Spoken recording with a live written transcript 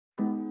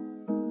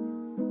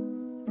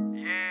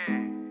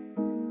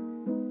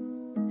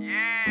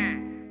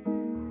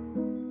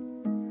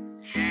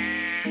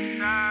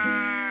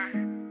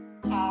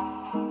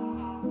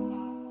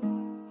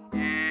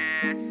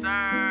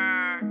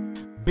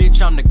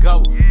I'm the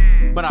GOAT,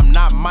 but I'm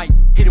not Mike.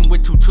 Hit him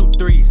with 2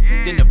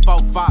 2-3s, then the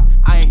 4-5.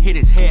 I ain't hit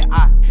his head,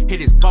 I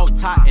hit his bow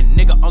tie. And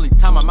nigga, only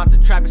time I'm out the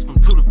trap is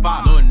from 2 to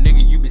 5. Little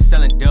nigga, you be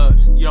selling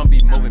dubs, you don't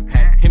be moving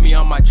pack. Hit me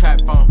on my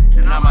trap phone,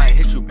 and I might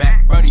hit you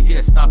back. Brody here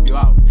to stomp you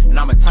out, and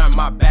I'ma turn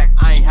my back.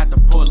 I ain't have to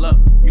pull up,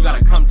 you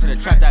gotta come to the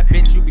trap. That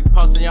bitch you be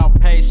posting y'all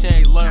page, she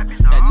ain't loyal.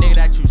 That nigga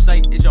that you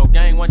say is your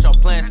gang, want your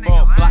plan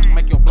spoiled. Block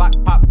make your block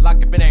pop,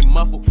 like if it ain't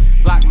muffled.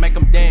 Block make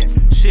them dance,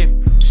 shift,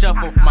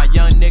 shuffle. My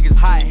young niggas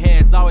hot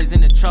hands, always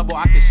in the trouble.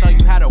 I can show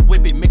you how to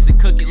whip it, mix it,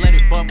 cook it, let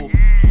it bubble.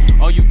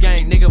 Oh, you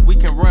gang, nigga, we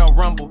can Royal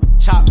Rumble.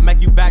 Chop,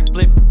 make you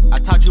backflip, I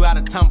taught you how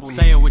to tumble.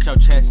 Say it with your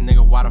chest,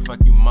 nigga, why the fuck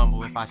you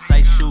mumble? If I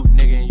say shoot,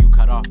 nigga, and you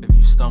cut off if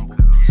you stumble.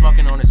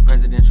 Smoking on this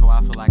presidential,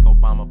 I feel like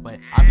Obama, but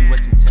I be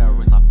with some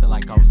terrorists, I feel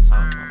like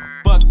Osama.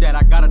 Fuck that,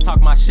 I gotta talk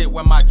my shit,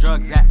 where my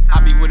drugs at?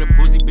 I be with a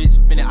boozy bitch,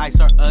 finna ice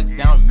her Uggs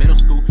down in middle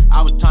school.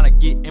 I was tryna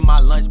get in my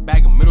lunch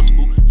bag in middle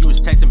school. You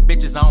was chasing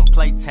bitches, I don't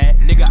play tag.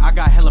 Nigga, I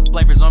got hella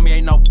flavors on me,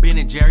 ain't no Ben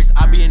and Jerry's.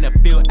 I be in the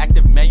field,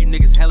 active, man, you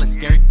niggas hella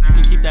scary. You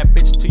can keep that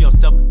bitch to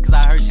yourself, cause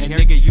I heard she here.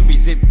 Nigga, you be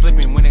zip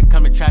flipping when it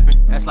come to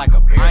trapping, that's like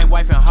a bear. I ain't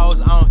wifing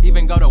hoes, I don't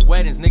even go to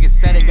weddings. Niggas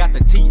said they got the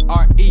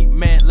TRE,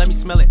 man, let me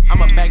smell it.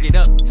 I'ma bag it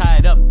up, tie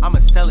it up, I'ma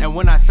sell it. And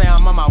when I say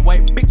I'm on my way,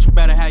 bitch, you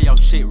better have your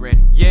shit ready.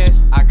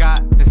 Yes, I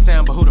got the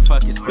sound, but who the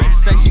fuck is free?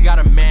 Say she got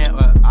a man,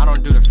 I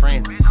don't do the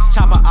frenzies.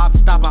 Chopper, op,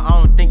 stopper, I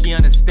don't think he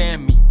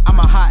understand me. I'm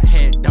a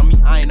hothead,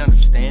 dummy, I ain't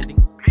understanding.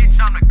 Bitch,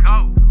 I'm the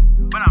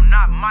GOAT, but I'm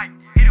not Mike.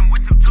 Hit him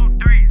with 2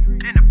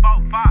 2-3s, then the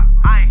 4-5.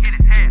 I ain't hit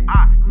his head,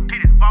 I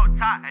hit his bow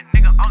tie. And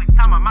nigga, only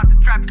time I'm out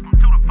the trap is from 2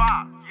 to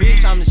 5.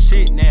 Bitch, I'm the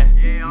shit now.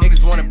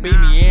 Niggas wanna beat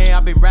me, yeah,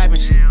 I been rapping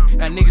shit.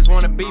 Now niggas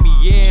wanna beat me,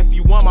 yeah. If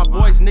you want my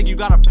voice, nigga, you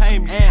gotta pay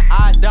me. And